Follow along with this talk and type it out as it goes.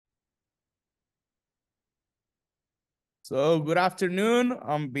So, good afternoon.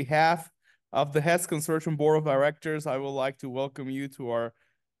 On behalf of the HES Consortium Board of Directors, I would like to welcome you to our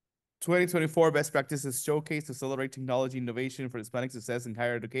 2024 Best Practices Showcase to celebrate technology innovation for Hispanic success in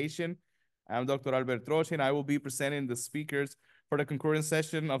higher education. I'm Dr. Albert Roche, and I will be presenting the speakers for the concurrent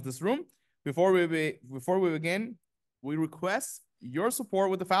session of this room. Before we begin, we request your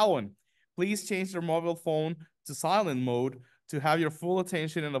support with the following. Please change your mobile phone to silent mode to have your full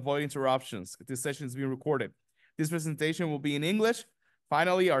attention and avoid interruptions. This session is being recorded. This presentation will be in English.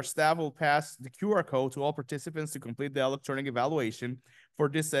 Finally, our staff will pass the QR code to all participants to complete the electronic evaluation for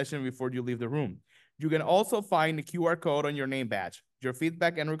this session before you leave the room. You can also find the QR code on your name badge. Your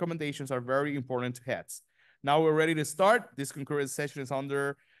feedback and recommendations are very important to heads. Now we're ready to start. This concurrent session is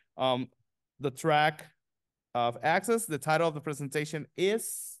under the track of access. The title of the presentation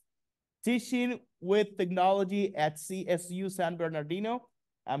is Teaching with Technology at CSU San Bernardino.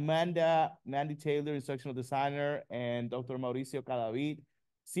 Mandy Taylor, instructional designer, and Dr. Mauricio Cadavid,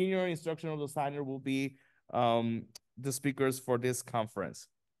 senior instructional designer, will be the speakers for this conference.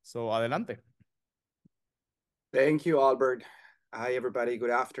 So, adelante. Thank you, Albert. Hi, everybody. Good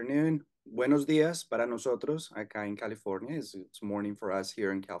afternoon. Buenos días para nosotros acá en California. It's morning for us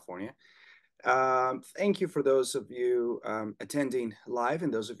here in California. Thank you for those of you attending live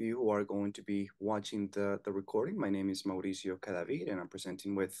and those of you who are going to be watching the recording. My name is Mauricio Cadavid, and I'm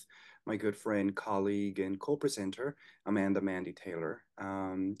presenting with my good friend, colleague, and co-presenter, Mandy Taylor.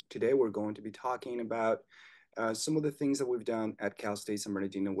 Today, we're going to be talking about some of the things that we've done at Cal State San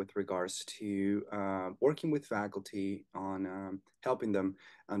Bernardino with regards to working with faculty on helping them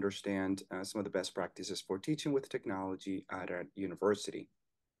understand some of the best practices for teaching with technology at a university.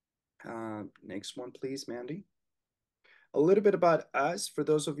 Next one, please, Mandy. A little bit about us. For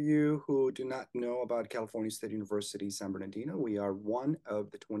those of you who do not know about California State University San Bernardino, we are one of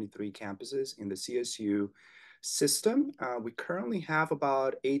the 23 campuses in the CSU system. We currently have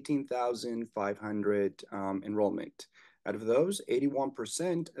about 18,500 enrollment. Out of those,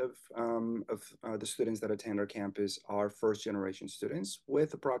 81% of the students that attend our campus are first-generation students,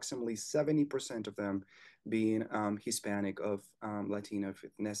 with approximately 70% of them being Hispanic of Latino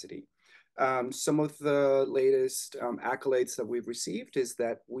ethnicity. Some of the latest accolades that we've received is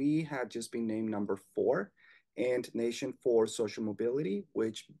that we have just been named number 4 in Nation for Social Mobility,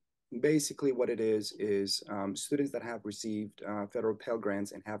 which basically what it is students that have received federal Pell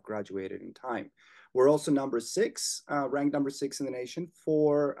Grants and have graduated in time. We're also number 6, ranked number 6 in the nation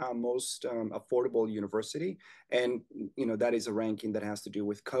for most affordable university. And, that is a ranking that has to do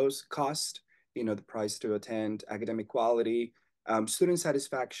with cost, the price to attend, academic quality, student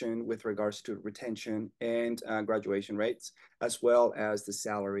satisfaction with regards to retention and graduation rates, as well as the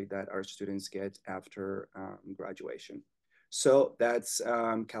salary that our students get after graduation. So that's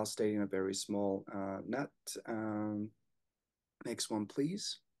Cal State in a very small nut. Next one,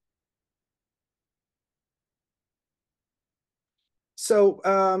 please. So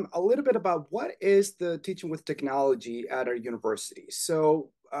a little bit about what is the teaching with technology at our university.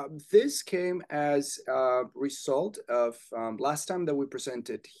 So this came as a result of last time that we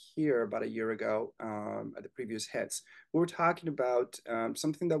presented here about a year ago at the previous heads. We were talking about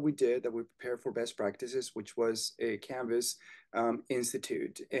something that we did that we prepared for best practices, which was a Canvas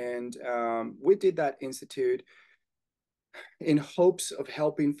Institute. And we did that institute in hopes of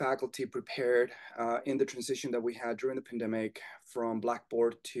helping faculty prepared in the transition that we had during the pandemic from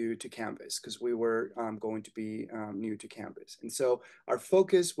Blackboard to Canvas, because we were going to be new to Canvas. And so our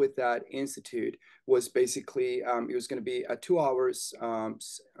focus with that institute was basically, it was going to be a 2 hours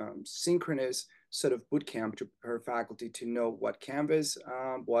synchronous sort of boot camp to prepare faculty to know what Canvas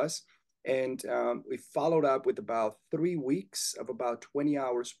was. And we followed up with about 3 weeks of about 20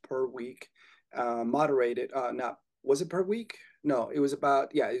 hours per week, moderated, was it per week? No, it was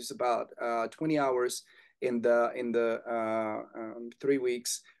about 20 hours in the 3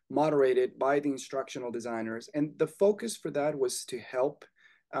 weeks, moderated by the instructional designers. And the focus for that was to help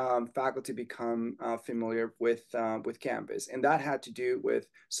faculty become familiar with Canvas. And that had to do with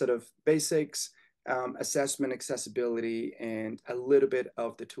sort of basics, assessment, accessibility, and a little bit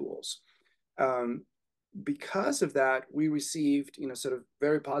of the tools. Because of that, we received, sort of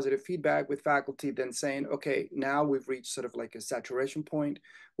very positive feedback with faculty then saying, okay, now we've reached sort of like a saturation point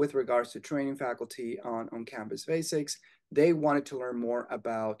with regards to training faculty on Canvas basics. They wanted to learn more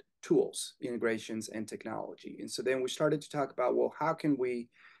about tools, integrations, and technology. And so then we started to talk about, well, how can we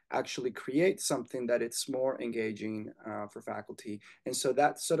actually create something that it's more engaging for faculty? And so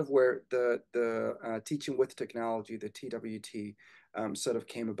that's sort of where the teaching with technology, the TWT, sort of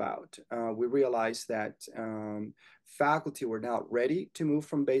came about. We realized that faculty were now ready to move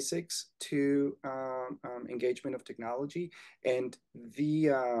from basics to engagement of technology, and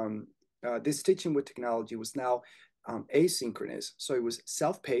this teaching with technology was now asynchronous. So it was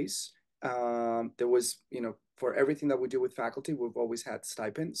self-paced. There was, for everything that we do with faculty, we've always had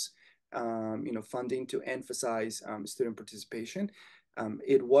stipends, funding to emphasize student participation.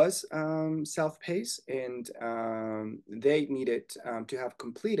 It was self-paced, and they needed to have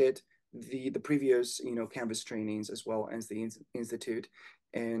completed the previous, Canvas trainings as well as the institute.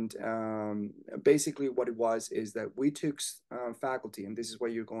 And basically what it was is that we took faculty, and this is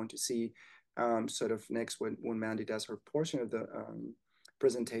what you're going to see sort of next when Mandy does her portion of the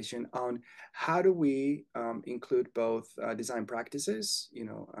presentation, on how do we include both design practices,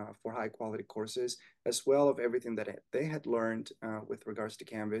 for high quality courses, as well of everything that they had learned with regards to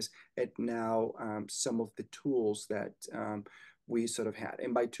Canvas, and now some of the tools that we sort of had.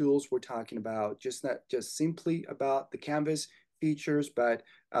 And by tools, we're talking about not just simply about the Canvas features, but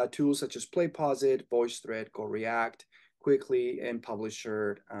tools such as Play Posit, VoiceThread, Go React, Quickly, and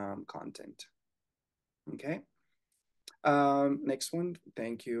Publisher content. Okay. Next one.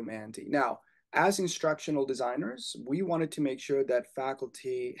 Thank you, Mandy. Now, as instructional designers, we wanted to make sure that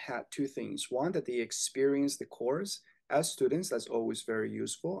faculty had two things. One, that they experience the course as students. That's always very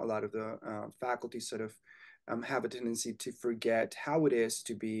useful. A lot of the faculty sort of have a tendency to forget how it is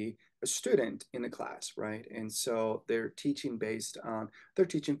to be a student in a class, right? And so they're teaching based on their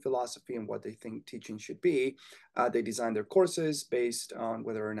teaching philosophy and what they think teaching should be. They design their courses based on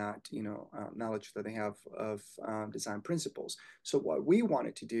whether or not, knowledge that they have of design principles. So what we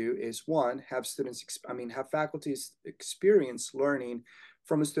wanted to do is, one, have have faculties experience learning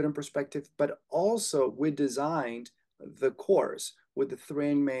from a student perspective, but also we designed the course with the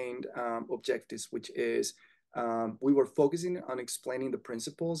three main objectives, which is we were focusing on explaining the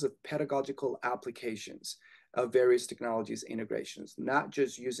principles of pedagogical applications of various technologies integrations, not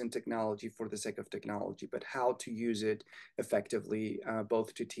just using technology for the sake of technology, but how to use it effectively,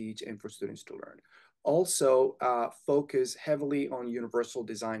 both to teach and for students to learn. Also, focus heavily on universal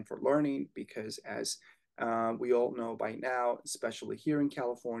design for learning, because as we all know by now, especially here in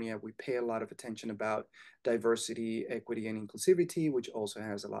California, we pay a lot of attention about diversity, equity, and inclusivity, which also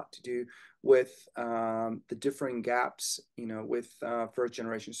has a lot to do with the differing gaps, with first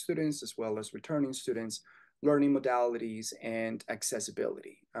generation students as well as returning students, learning modalities, and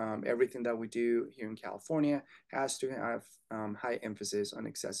accessibility. Everything that we do here in California has to have high emphasis on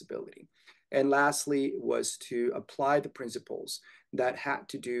accessibility. And lastly was to apply the principles that had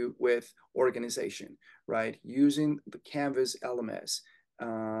to do with organization, right? Using the Canvas LMS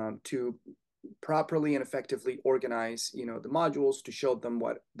to properly and effectively organize, the modules, to show them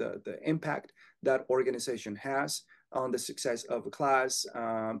what the impact that organization has on the success of a class,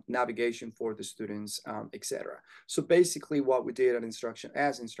 navigation for the students, etc. So basically what we did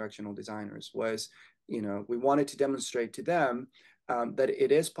as instructional designers was, we wanted to demonstrate to them that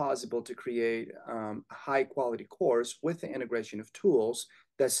it is possible to create a high quality course with the integration of tools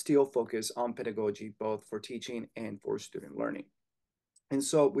that still focus on pedagogy, both for teaching and for student learning. And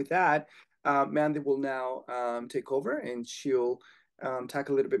so with that, Mandy will now take over, and she'll talk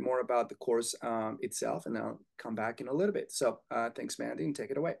a little bit more about the course itself, and I'll come back in a little bit. So thanks, Mandy, and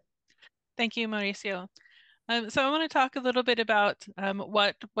take it away. Thank you, Mauricio. So I want to talk a little bit about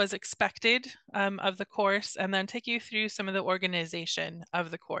what was expected of the course, and then take you through some of the organization of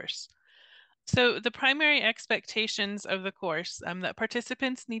the course. So the primary expectations of the course, that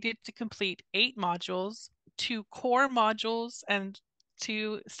participants needed to complete 8 modules, 2 core modules, and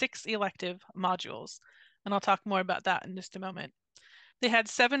 6 elective modules. And I'll talk more about that in just a moment. They had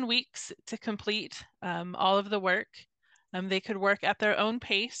 7 weeks to complete all of the work. They could work at their own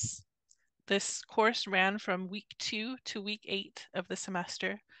pace. This course ran from week 2 to week 8 of the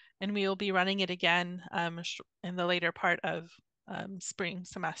semester, and we will be running it again in the later part of spring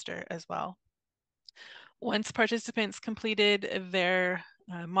semester as well. Once participants completed their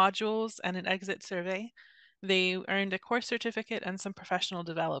modules and an exit survey, they earned a course certificate and some professional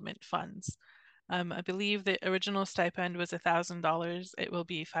development funds. I believe the original stipend was $1,000. It will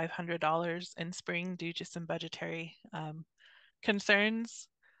be $500 in spring due to some budgetary concerns.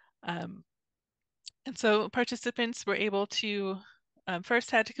 And so participants were able to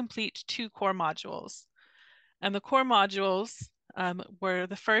first had to complete 2 core modules. And the core modules were,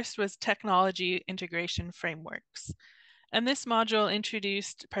 the first was technology integration frameworks. And this module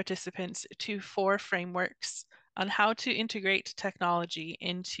introduced participants to 4 frameworks on how to integrate technology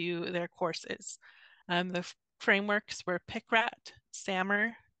into their courses. The frameworks were PICRAT,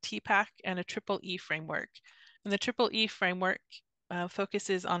 SAMR, TPAC, and a Triple E framework. And the Triple E framework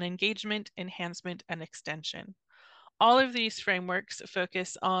focuses on engagement, enhancement, and extension. all of these frameworks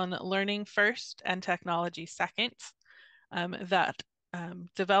focus on learning first and technology second, that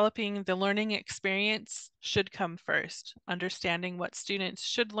developing the learning experience should come first. Understanding what students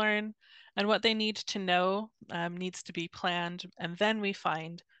should learn and what they need to know needs to be planned, and then we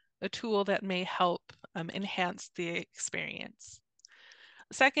find a tool that may help enhance the experience.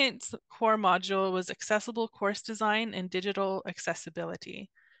 Second core module was accessible course design and digital accessibility.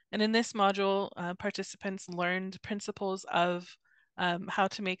 And in this module, participants learned principles of how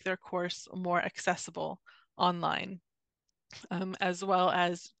to make their course more accessible online, as well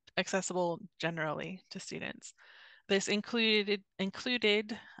as accessible generally to students. This included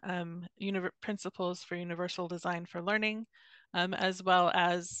principles for universal design for learning, as well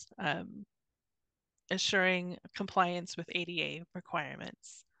as assuring compliance with ADA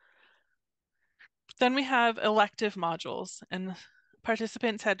requirements. Then we have elective modules, and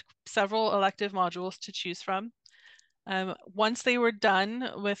participants had several elective modules to choose from. Once they were done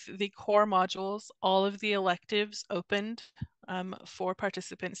with the core modules, all of the electives opened for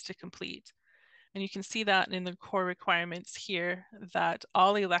participants to complete. And you can see that in the core requirements here, that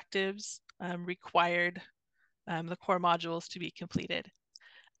all electives required the core modules to be completed.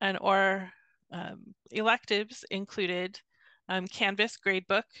 And our electives included Canvas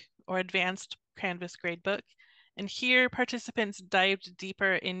gradebook or advanced Canvas gradebook. And here participants dived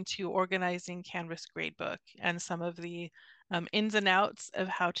deeper into organizing Canvas gradebook and some of the ins and outs of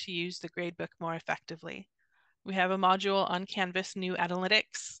how to use the gradebook more effectively. We have a module on Canvas New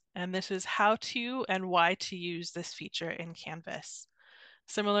Analytics, and this is how to and why to use this feature in Canvas.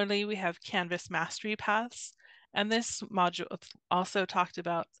 Similarly, we have Canvas Mastery Paths, and this module also talked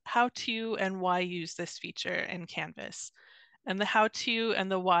about how to and why use this feature in Canvas. And the how to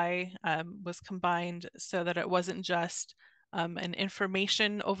and the why was combined so that it wasn't just an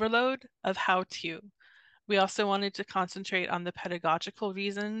information overload of how to. We also wanted to concentrate on the pedagogical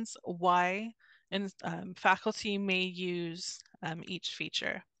reasons why faculty may use each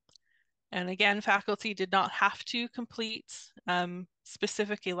feature. And again, faculty did not have to complete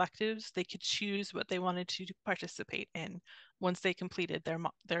specific electives. They could choose what they wanted to participate in once they completed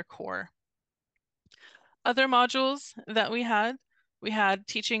their core. Other modules that we had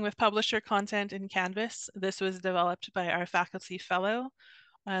teaching with publisher content in Canvas. This was developed by our faculty fellow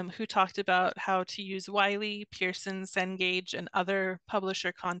who talked about how to use Wiley, Pearson, Cengage, and other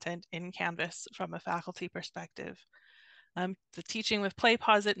publisher content in Canvas from a faculty perspective. The teaching with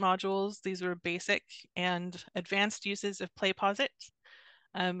PlayPosit modules, these were basic and advanced uses of PlayPosit.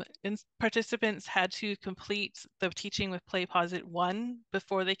 And participants had to complete the teaching with PlayPosit 1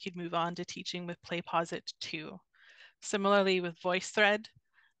 before they could move on to teaching with PlayPosit 2. Similarly with VoiceThread,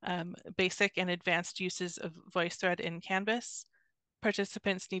 basic and advanced uses of VoiceThread in Canvas.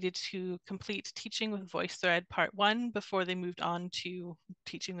 Participants needed to complete teaching with VoiceThread Part 1 before they moved on to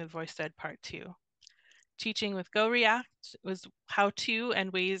teaching with VoiceThread Part 2. Teaching with GoReact was how to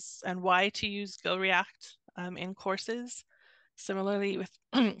and ways and why to use GoReact in courses. Similarly with,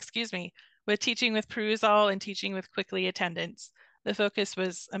 excuse me, with teaching with Perusall and teaching with Quickly Attendance, the focus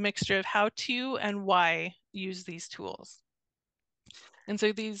was a mixture of how to and why use these tools. And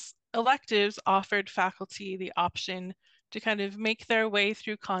so these electives offered faculty the option to kind of make their way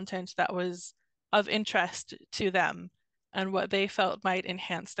through content that was of interest to them and what they felt might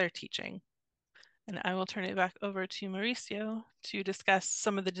enhance their teaching. And I will turn it back over to Mauricio to discuss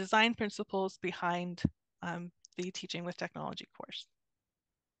some of the design principles behind the Teaching with Technology course.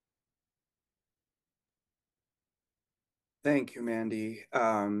 Thank you, Mandy.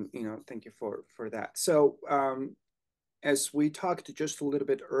 Thank you for that. So as we talked just a little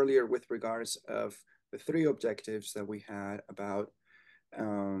bit earlier with regards of the three objectives that we had about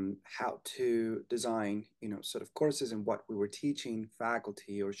how to design, sort of courses and what we were teaching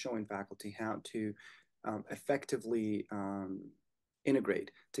faculty or showing faculty how to effectively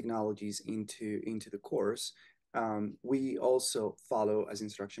integrate technologies into the course. We also follow as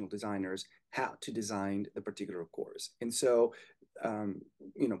instructional designers how to design the particular course. And so,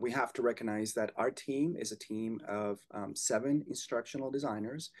 we have to recognize that our team is a team of 7 instructional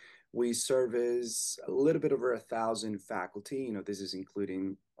designers. We service a little bit over 1,000 faculty. This is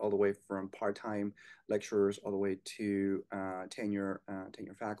including all the way from part-time lecturers all the way to tenure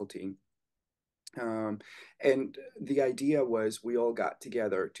faculty. And the idea was we all got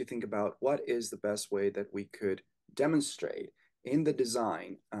together to think about what is the best way that we could demonstrate in the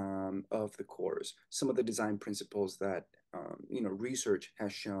design of the course some of the design principles that research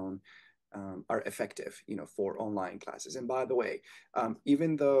has shown are effective, for online classes. And by the way,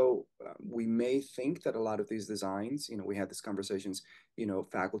 even though we may think that a lot of these designs, we had these conversations,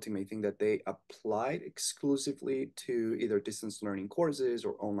 faculty may think that they applied exclusively to either distance learning courses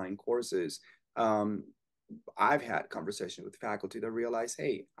or online courses. I've had conversations with faculty that realize,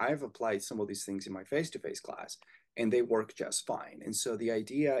 hey, I've applied some of these things in my face-to-face class and they work just fine. And so the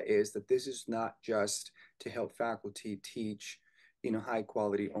idea is that this is not just to help faculty teach high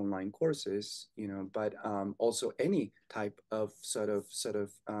quality online courses, but also any type of sort of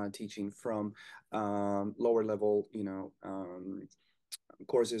teaching from lower level,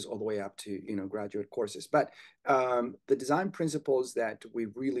 courses all the way up to graduate courses. But the design principles that we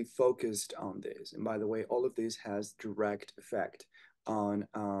really focused on this, and by the way, all of this has direct effect on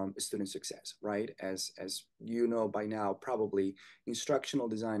student success, right? As you know by now, probably instructional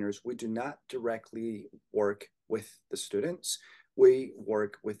designers, we do not directly work with the students. We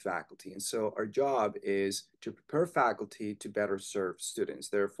work with faculty. And so our job is to prepare faculty to better serve students.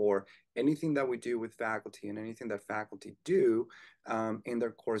 Therefore, anything that we do with faculty and anything that faculty do in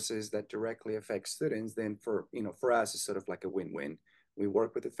their courses that directly affect students, then for us, it's sort of like a win-win. We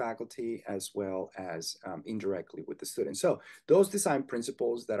work with the faculty as well as indirectly with the students. So those design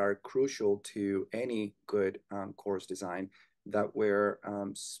principles that are crucial to any good course design that were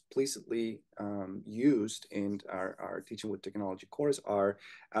explicitly used in our Teaching with Technology course are,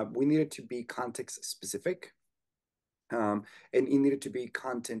 we needed to be context specific, and it needed to be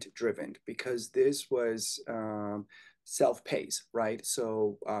content driven, because this was self-paced, right?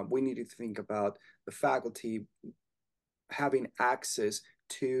 So we needed to think about the faculty having access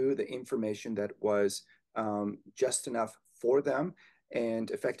to the information that was just enough for them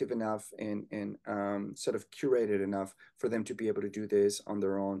and effective enough and sort of curated enough for them to be able to do this on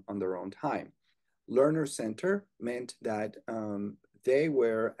their own time. Learner center meant that they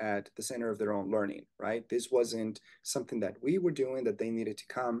were at the center of their own learning, right? This wasn't something that we were doing that they needed to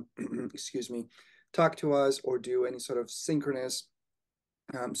come, excuse me, talk to us or do any sort of synchronous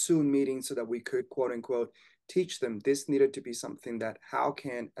Zoom meeting so that we could, quote unquote, teach them. This needed to be something that how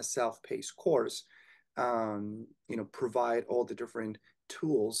can a self-paced course provide all the different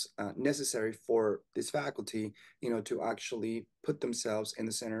tools necessary for this faculty, to actually put themselves in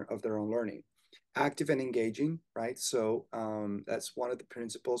the center of their own learning. Active and engaging, right? So that's one of the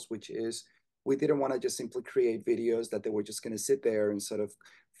principles, which is we didn't want to just simply create videos that they were just going to sit there and sort of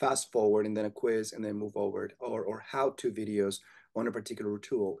fast forward and then a quiz and then move over, or how-to videos on a particular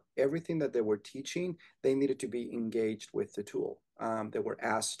tool. Everything that they were teaching, they needed to be engaged with the tool. They were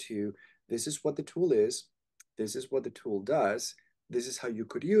asked to, this is what the tool is, this is what the tool does, this is how you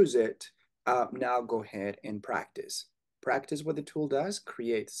could use it. Now go ahead and practice. Practice what the tool does,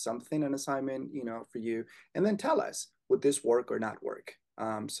 create something, an assignment, for you, and then tell us, would this work or not work,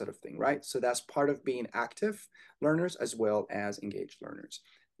 sort of thing, right? So that's part of being active learners as well as engaged learners.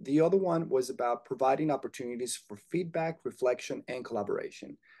 The other one was about providing opportunities for feedback, reflection, and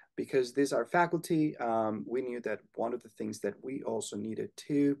collaboration. Because these are faculty, we knew that one of the things that we also needed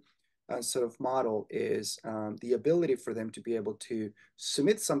to sort of model is the ability for them to be able to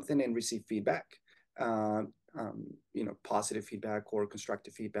submit something and receive feedback, positive feedback or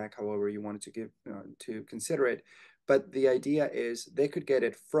constructive feedback, however you wanted to give to consider it. But the idea is they could get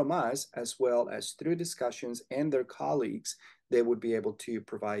it from us as well as through discussions and their colleagues. They would be able to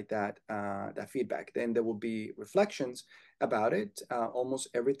provide that feedback. Then there will be reflections about it. Almost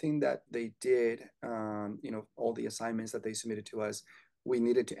everything that they did, all the assignments that they submitted to us, we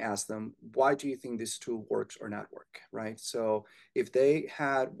needed to ask them, why do you think this tool works or not work, right? So if they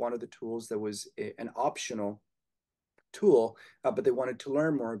had one of the tools that was an optional tool, but they wanted to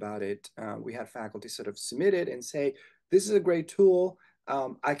learn more about it, we had faculty sort of submit it and say, this is a great tool.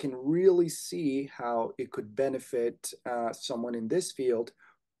 I can really see how it could benefit someone in this field,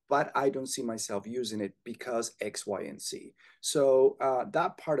 but I don't see myself using it because X, Y, and Z. So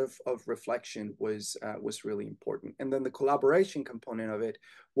that part of reflection was really important. And then the collaboration component of it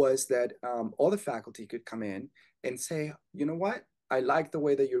was that all the faculty could come in and say, you know what? I like the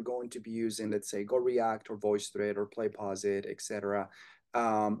way that you're going to be using, let's say, Go React or VoiceThread or PlayPosit, etc.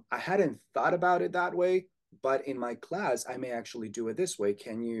 I hadn't thought about it that way, but in my class, I may actually do it this way.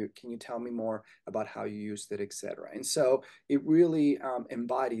 Can you tell me more about how you used it, etc. And so it really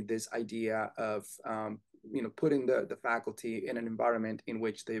embodied this idea of putting the faculty in an environment in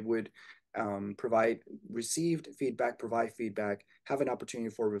which they would receive feedback, have an opportunity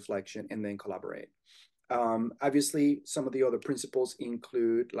for reflection, and then collaborate. Obviously, some of the other principles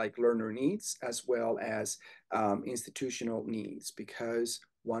include like learner needs as well as institutional needs, because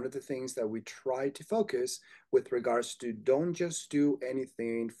one of the things that we try to focus with regards to don't just do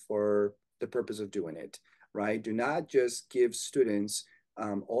anything for the purpose of doing it, right? Do not just give students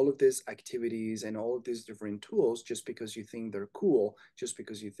all of these activities and all of these different tools just because you think they're cool, just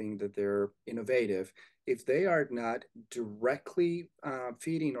because you think that they're innovative. If they are not directly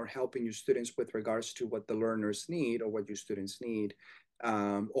feeding or helping your students with regards to what the learners need or what your students need,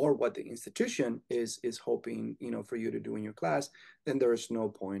 or what the institution is hoping, you know, for you to do in your class, then there is no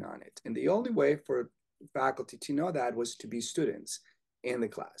point on it. And the only way for faculty to know that was to be students in the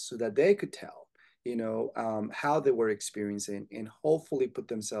class so that they could tell, you know, how they were experiencing and hopefully put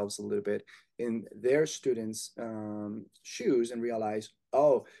themselves a little bit in their students' shoes and realize,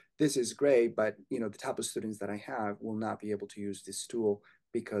 oh, this is great, but, you know, the type of students that I have will not be able to use this tool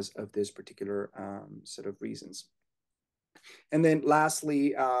because of this particular set of reasons. And then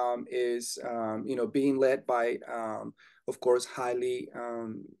lastly is, you know, being led by, of course, highly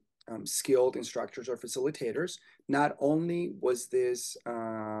skilled instructors or facilitators. Not only was this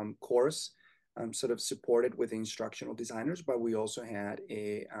course sort of supported with instructional designers, but we also had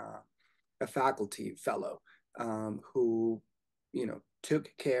a faculty fellow who, you know, took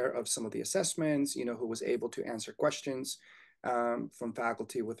care of some of the assessments, you know, who was able to answer questions from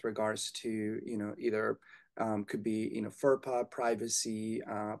faculty with regards to, you know, either could be, you know, FERPA, privacy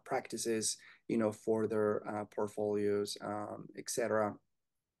practices, you know, for their portfolios, etc.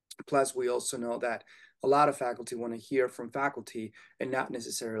 Plus, we also know that a lot of faculty want to hear from faculty and not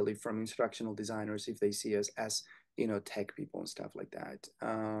necessarily from instructional designers if they see us as, you know, tech people and stuff like that.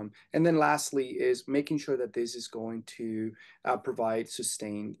 And then lastly is making sure that this is going to provide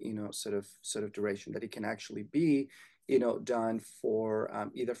sustained, you know, sort of duration, that it can actually be, you know, done for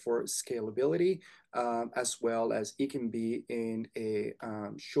either for scalability as well as it can be in a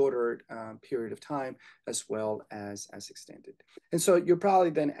shorter period of time as well as extended. And so you're probably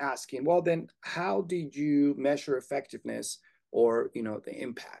then asking, well, then how did you measure effectiveness or, you know, the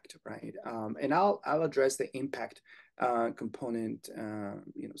impact, right? And I'll address the impact component,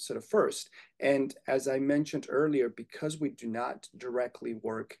 you know, sort of first. And as I mentioned earlier, because we do not directly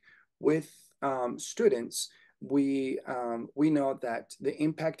work with students, we know that the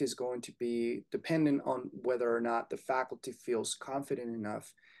impact is going to be dependent on whether or not the faculty feels confident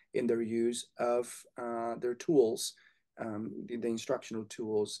enough in their use of their tools, the instructional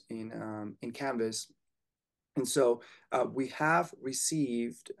tools in Canvas. And so we have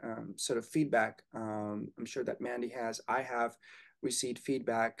received sort of feedback. I'm sure that Mandy has. I have received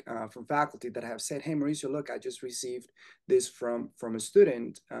feedback from faculty that have said, "Hey, Mauricio, look, I just received this from a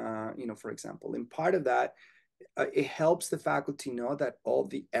student, you know, for example." And part of that, it helps the faculty know that all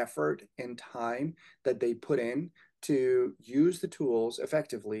the effort and time that they put in to use the tools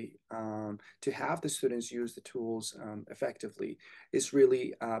effectively, to have the students use the tools effectively, is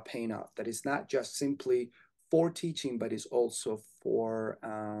really paying off. That it's not just simply for teaching, but it's also for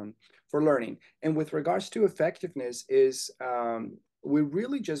learning. And with regards to effectiveness, is we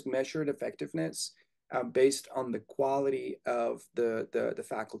really just measured effectiveness based on the quality of the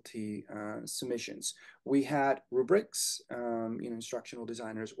faculty submissions. We had rubrics, you know, instructional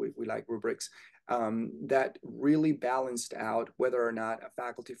designers, we like rubrics, that really balanced out whether or not a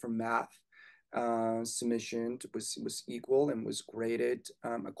faculty from math submission was equal and was graded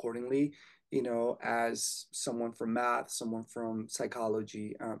accordingly, you know, as someone from math, someone from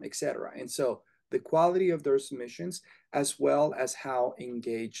psychology, etc. And so the quality of their submissions, as well as how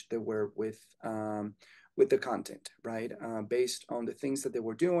engaged they were with the content, right? Based on the things that they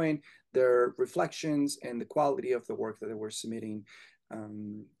were doing, their reflections, and the quality of the work that they were submitting,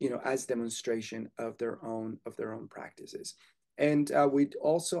 you know, as demonstration of their own practices. And we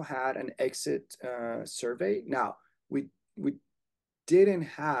also had an exit survey. Now, we didn't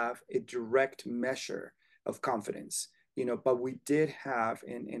have a direct measure of confidence, you know, but we did have,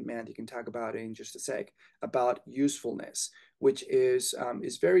 and Mandy can talk about it in just a sec, about usefulness, which is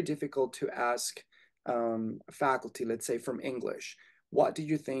very difficult to ask faculty, let's say from English, what do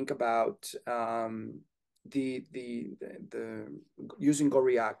you think about the using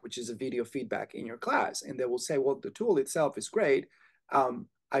GoReact, which is a video feedback in your class? And they will say, well, the tool itself is great.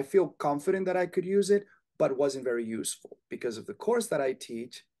 I feel confident that I could use it, but wasn't very useful because of the course that I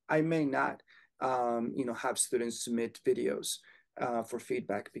teach. I may not, you know, have students submit videos for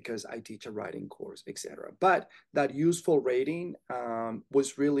feedback because I teach a writing course, etc. But that useful rating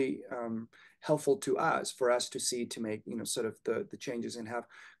was really helpful to us, for us to see, to make, you know, sort of the changes and have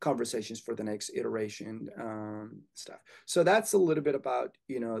conversations for the next iteration stuff. So that's a little bit about,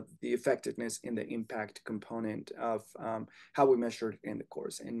 you know, the effectiveness and the impact component of how we measured in the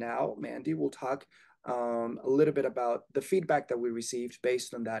course. And now Mandy will talk a little bit about the feedback that we received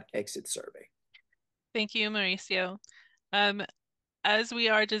based on that exit survey. Thank you, Mauricio. As we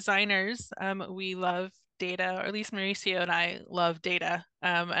are designers, we love data, or at least Mauricio and I love data,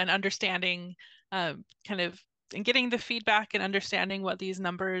 and understanding kind of and getting the feedback and understanding what these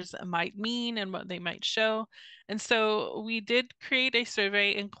numbers might mean and what they might show. And so we did create a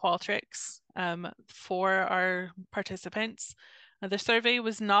survey in Qualtrics for our participants. The survey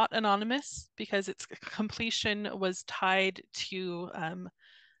was not anonymous because its completion was tied to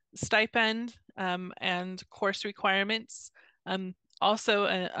stipend and course requirements. Also,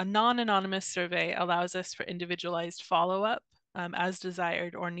 a non-anonymous survey allows us for individualized follow-up as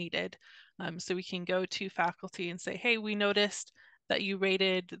desired or needed. So we can go to faculty and say, hey, we noticed that you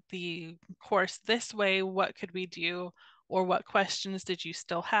rated the course this way. What could we do? Or what questions did you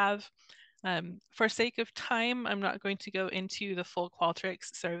still have? For sake of time, I'm not going to go into the full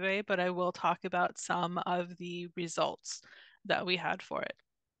Qualtrics survey, but I will talk about some of the results that we had for it.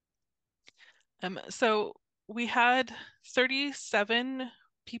 So we had 37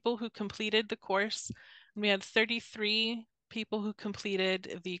 people who completed the course, and we had 33 people who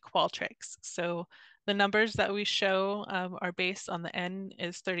completed the Qualtrics. So the numbers that we show are based on the N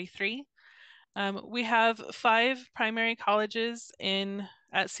is 33. We have 5 primary colleges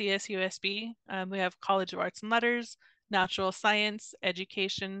at CSUSB. We have College of Arts and Letters, Natural Science,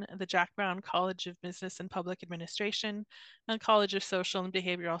 Education, the Jack Brown College of Business and Public Administration, and College of Social and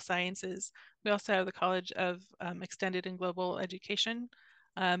Behavioral Sciences. We also have the College of Extended and Global Education.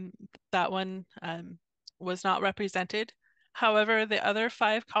 That one was not represented. However, the other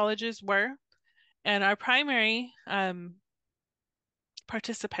 5 colleges were, and our primary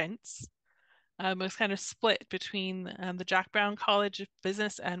participants was kind of split between the Jack Brown College of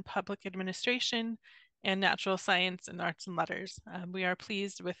Business and Public Administration and Natural Science and Arts and Letters. We are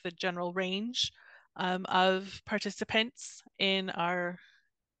pleased with the general range of participants in our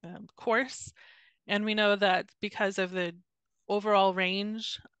course. And we know that because of the overall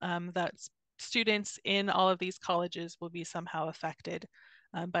range, that students in all of these colleges will be somehow affected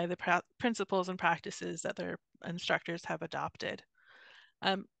by the principles and practices that their instructors have adopted.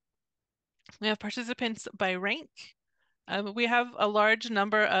 We have participants by rank. We have a large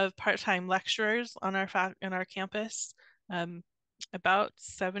number of part-time lecturers on our campus. About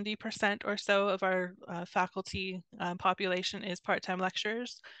 70% or so of our faculty population is part-time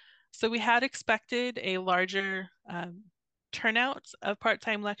lecturers. So we had expected a larger turnout of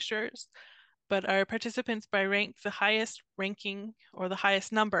part-time lecturers, but our participants by rank, the highest ranking or the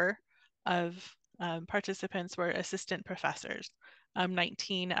highest number of participants were assistant professors.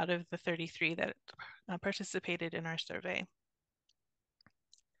 19 out of the 33 that participated in our survey.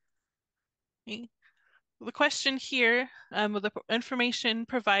 Okay. The question here, will the information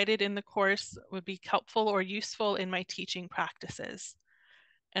provided in the course would be helpful or useful in my teaching practices?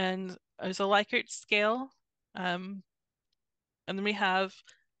 And there's a Likert scale. And then we have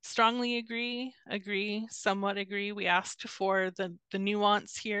strongly agree, agree, somewhat agree. We asked for the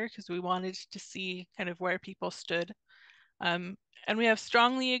nuance here because we wanted to see kind of where people stood. And we have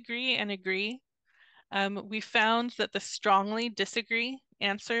strongly agree and agree. We found that the strongly disagree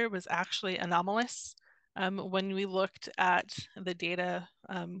answer was actually anomalous when we looked at the data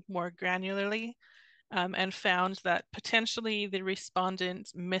more granularly and found that potentially the respondent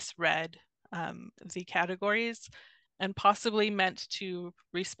misread the categories and possibly meant to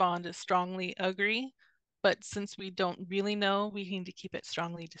respond as strongly agree. But since we don't really know, we need to keep it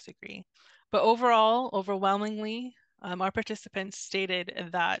strongly disagree. But overall, overwhelmingly, our participants stated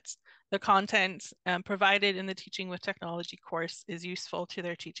that the content provided in the Teaching with Technology course is useful to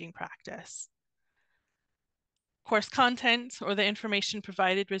their teaching practice. Course content or the information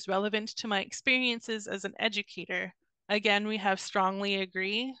provided was relevant to my experiences as an educator. Again, we have strongly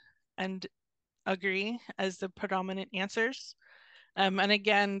agree and agree as the predominant answers. And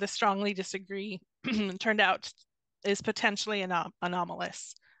again, the strongly disagree turned out is potentially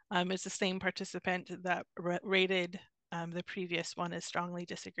anomalous. It's the same participant that rated the previous one as strongly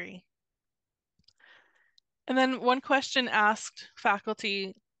disagree. And then one question asked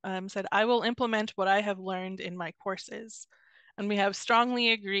faculty said, I will implement what I have learned in my courses. And we have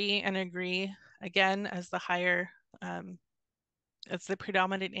strongly agree and agree again as the higher, as the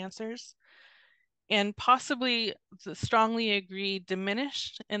predominant answers. And possibly the strongly agree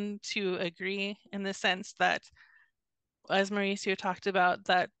diminished into agree in the sense that, as Mauricio talked about,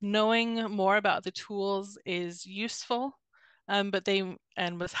 that knowing more about the tools is useful, but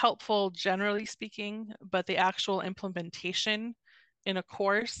was helpful generally speaking, but the actual implementation in a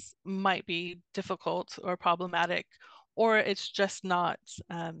course might be difficult or problematic, or it's just not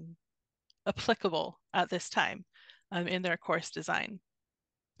applicable at this time in their course design.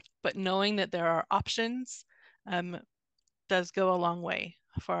 But knowing that there are options does go a long way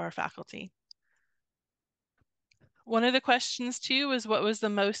for our faculty. One of the questions too was what was the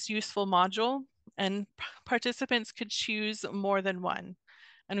most useful module, and participants could choose more than one.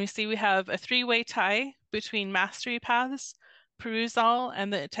 And we see we have a three-way tie between mastery paths, perusal,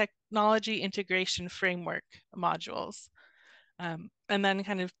 and the technology integration framework modules. And then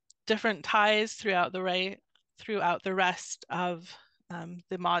kind of different ties throughout the rest of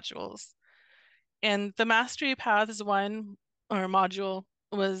the modules. And the mastery paths one, or module,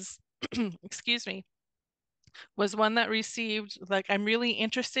 was, excuse me, was one that received, like, I'm really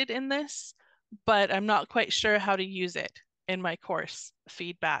interested in this, but I'm not quite sure how to use it in my course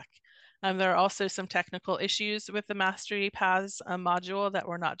feedback. There are also some technical issues with the Mastery Paths module that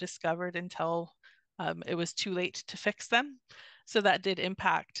were not discovered until it was too late to fix them. So that did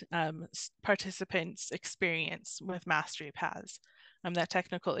impact participants' experience with Mastery Paths. That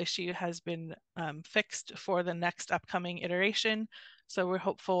technical issue has been fixed for the next upcoming iteration. So we're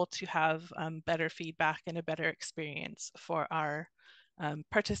hopeful to have better feedback and a better experience for our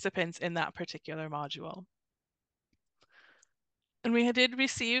participants in that particular module. And we did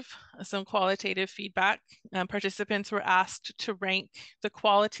receive some qualitative feedback. Participants were asked to rank the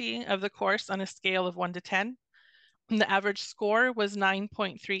quality of the course on a scale of 1 to 10. And the average score was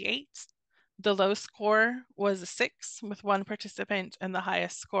 9.38. The low score was a 6 with 1 participant, and the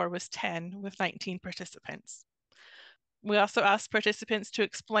highest score was 10 with 19 participants. We also asked participants to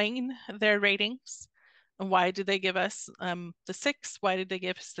explain their ratings. Why did they give us the 6? Why did they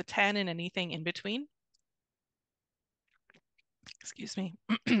give us the 10 and anything in between? Excuse me.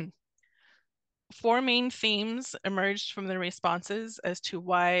 4 main themes emerged from the responses as to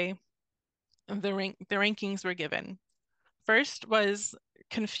why the rankings were given. First was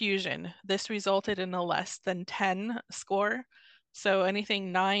confusion. This resulted in a less than 10 score. So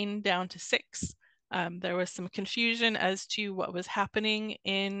anything 9 down to 6. There was some confusion as to what was happening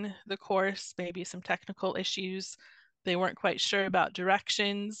in the course, maybe some technical issues. They weren't quite sure about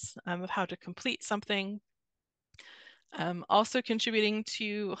directions of how to complete something. Also contributing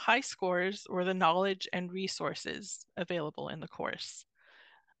to high scores were the knowledge and resources available in the course.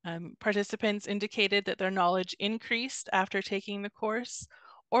 Participants indicated that their knowledge increased after taking the course,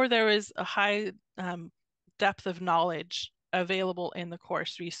 or there was a high depth of knowledge available in the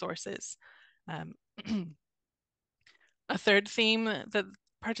course resources. A third theme that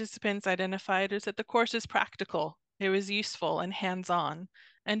participants identified is that the course is practical. It was useful and hands-on,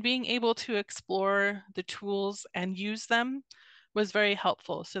 and being able to explore the tools and use them was very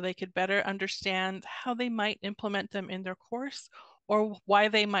helpful, so they could better understand how they might implement them in their course or why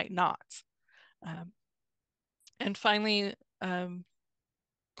they might not. And finally,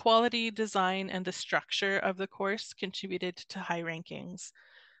 quality, design, and the structure of the course contributed to high rankings.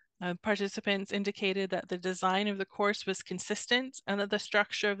 Participants indicated that the design of the course was consistent and that the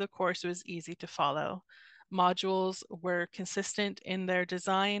structure of the course was easy to follow. Modules were consistent in their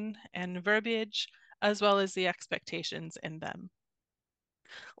design and verbiage, as well as the expectations in them.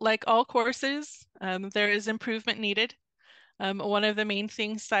 Like all courses, there is improvement needed. One of the main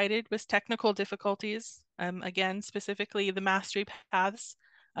things cited was technical difficulties. Again, specifically the mastery paths.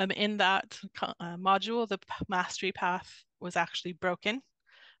 In that module, the mastery path was actually broken,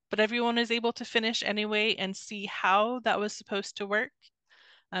 but everyone was able to finish anyway and see how that was supposed to work.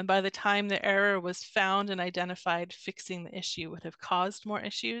 And by the time the error was found and identified, fixing the issue would have caused more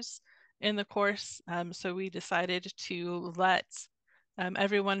issues in the course. So we decided to let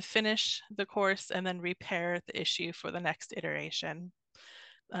everyone finish the course and then repair the issue for the next iteration.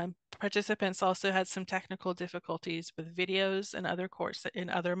 Participants also had some technical difficulties with videos and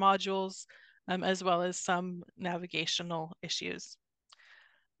other modules, as well as some navigational issues.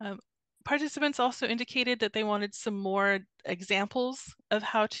 Participants also indicated that they wanted some more examples of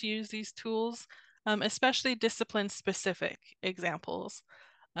how to use these tools, especially discipline-specific examples.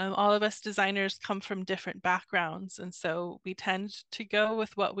 All of us designers come from different backgrounds, and so we tend to go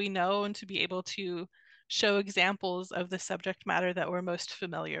with what we know and to be able to show examples of the subject matter that we're most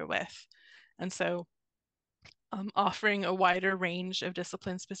familiar with. And so offering a wider range of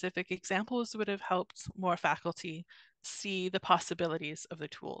discipline-specific examples would have helped more faculty see the possibilities of the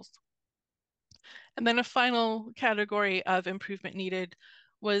tools. And then a final category of improvement needed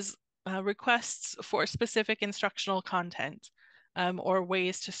was requests for specific instructional content or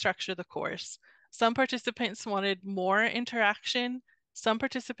ways to structure the course. Some participants wanted more interaction. Some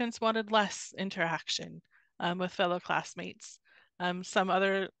participants wanted less interaction with fellow classmates. Some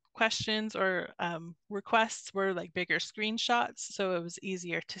other questions or requests were like bigger screenshots, so it was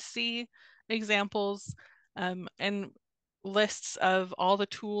easier to see. examples, and lists of all the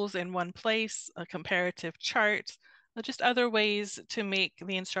tools in one place, a comparative chart, just other ways to make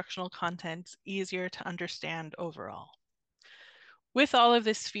the instructional content easier to understand overall. With all of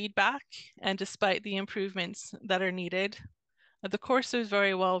this feedback, and despite the improvements that are needed, the course was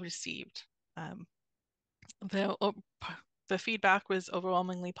very well received. The feedback was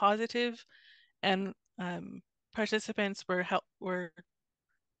overwhelmingly positive, and participants were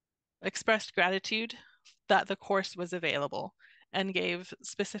expressed gratitude that the course was available and gave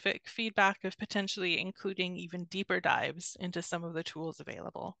specific feedback of potentially including even deeper dives into some of the tools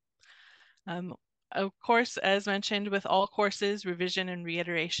available. Of course, as mentioned, with all courses, revision and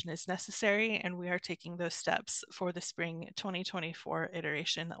reiteration is necessary, and we are taking those steps for the spring 2024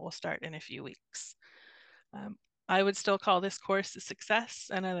 iteration that will start in a few weeks. I would still call this course a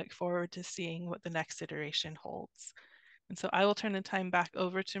success, and I look forward to seeing what the next iteration holds. And so I will turn the time back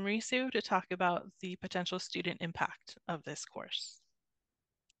over to Mauricio to talk about the potential student impact of this course.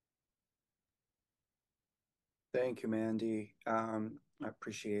 Thank you, Mandy. I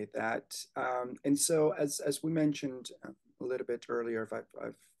appreciate that. And so, as we mentioned a little bit earlier,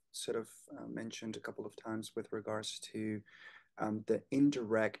 I've sort of mentioned a couple of times with regards to the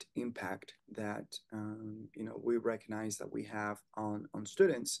indirect impact that we recognize that we have on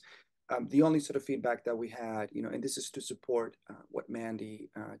students. The only sort of feedback that we had, and this is to support what Mandy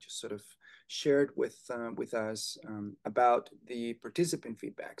just sort of shared with us about the participant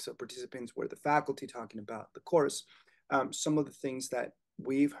feedback. So participants were the faculty talking about the course. Some of the things that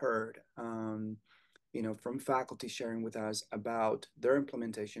we've heard, from faculty sharing with us about their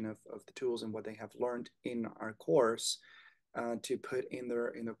implementation of the tools and what they have learned in our course to put in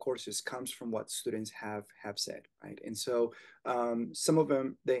their courses comes from what students have said, right? And so some of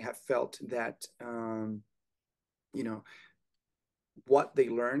them, they have felt that what they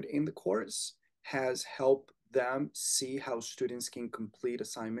learned in the course has helped them see how students can complete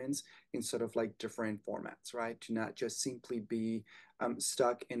assignments in sort of like different formats, right? To not just simply be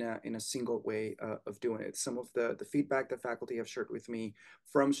stuck in a single way of doing it. Some of the feedback that faculty have shared with me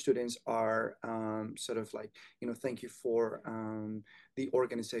from students are sort of like, thank you for the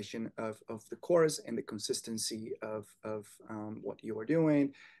organization of the course and the consistency of what you are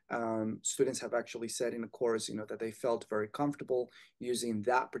doing. Students have actually said in the course, that they felt very comfortable using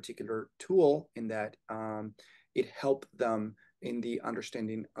that particular tool, in that it helped them in the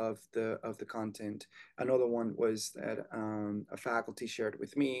understanding of the content. Another one was that a faculty shared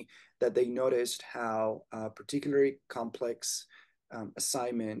with me that they noticed how particularly complex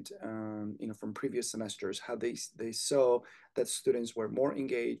assignment, from previous semesters, how they saw that students were more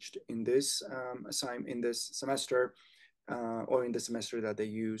engaged in this semester. Or in the semester that they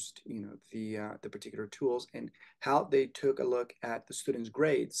used, the particular tools, and how they took a look at the students'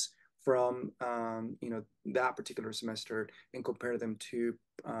 grades from, that particular semester and compare them to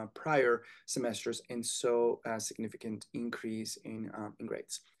prior semesters, and so a significant increase in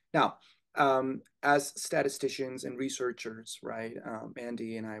grades. Now, as statisticians and researchers, right,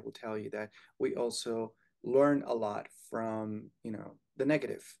 Andy and I will tell you that we also learn a lot from, the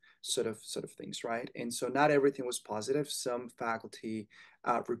negative sort of things, right? And so not everything was positive. Some faculty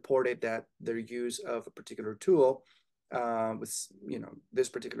reported that their use of a particular tool was, this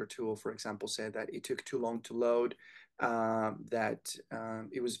particular tool, for example, said that it took too long to load, that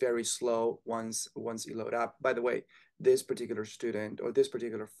it was very slow once it loaded up. By the way, this particular student or this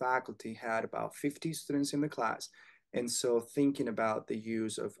particular faculty had about 50 students in the class. And so thinking about the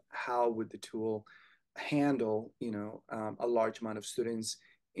use of how would the tool handle, a large amount of students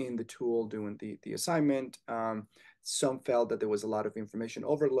in the tool doing the assignment. Some felt that there was a lot of information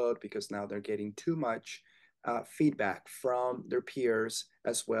overload because now they're getting too much feedback from their peers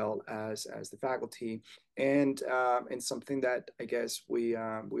as well as the faculty. And something that I guess we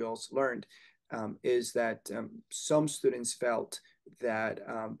also learned is that some students felt that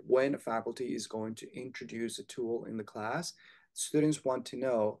when a faculty is going to introduce a tool in the class, students want to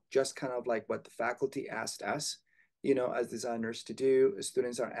know just kind of like what the faculty asked us, as designers to do.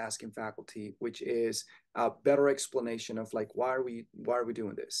 Students are asking faculty, which is a better explanation of like, why are we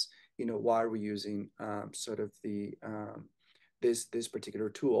doing this? Why are we using sort of the this particular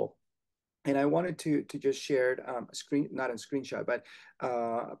tool? And I wanted to just share not a screenshot, but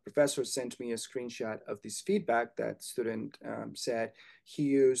a professor sent me a screenshot of this feedback that student said he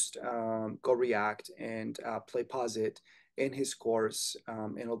used Go React and PlayPosit in his course.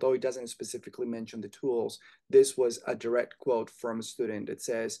 And although he doesn't specifically mention the tools, this was a direct quote from a student. It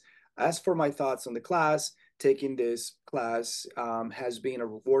says, "As for my thoughts on the class, taking this class has been a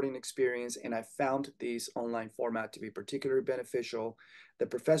rewarding experience, and I found this online format to be particularly beneficial. The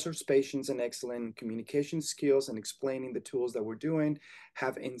professor's patience and excellent communication skills and explaining the tools that we're doing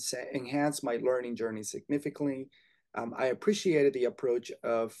have enhanced my learning journey significantly. I appreciated the approach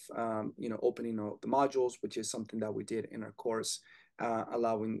of opening the modules, which is something that we did in our course,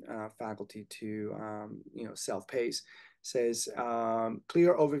 allowing faculty to self-pace. Says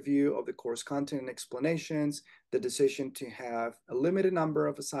clear overview of the course content and explanations, the decision to have a limited number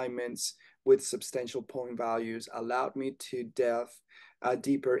of assignments with substantial point values allowed me to delve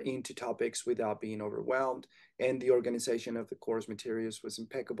deeper into topics without being overwhelmed, and the organization of the course materials was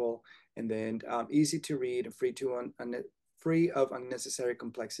impeccable, and then easy to read and free of unnecessary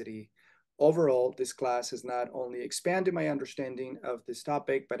complexity. Overall, this class has not only expanded my understanding of this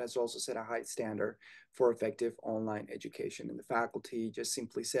topic, but has also set a high standard for effective online education. And the faculty just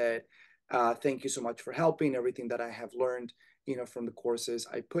simply said, thank you so much for helping. Everything that I have learned, from the courses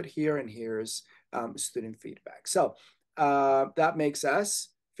I put here, and here's student feedback. So that makes us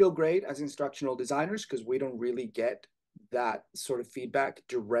feel great as instructional designers, because we don't really get that sort of feedback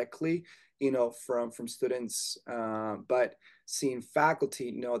directly, from students. But seeing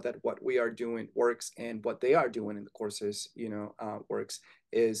faculty know that what we are doing works and what they are doing in the courses, works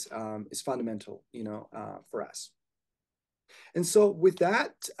is fundamental, for us. And so with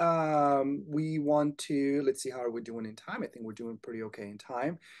that, we want to, let's see, how are we doing in time? I think we're doing pretty okay in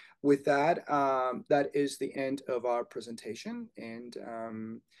time. With that, that is the end of our presentation. And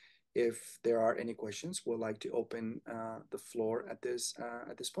if there are any questions, we'd like to open the floor at this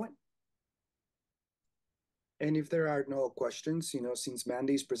point. And if there are no questions, since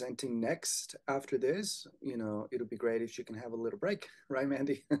Mandy's presenting next after this, it'll be great if she can have a little break. Right,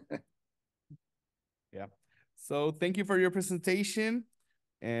 Mandy? Yeah. So thank you for your presentation.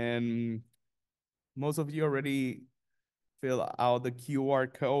 And most of you already fill out the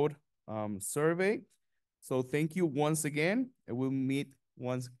QR code survey. So thank you once again, and we'll meet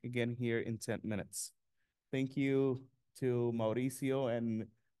once again here in 10 minutes. Thank you to Mauricio and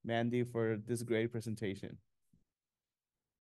Mandy for this great presentation.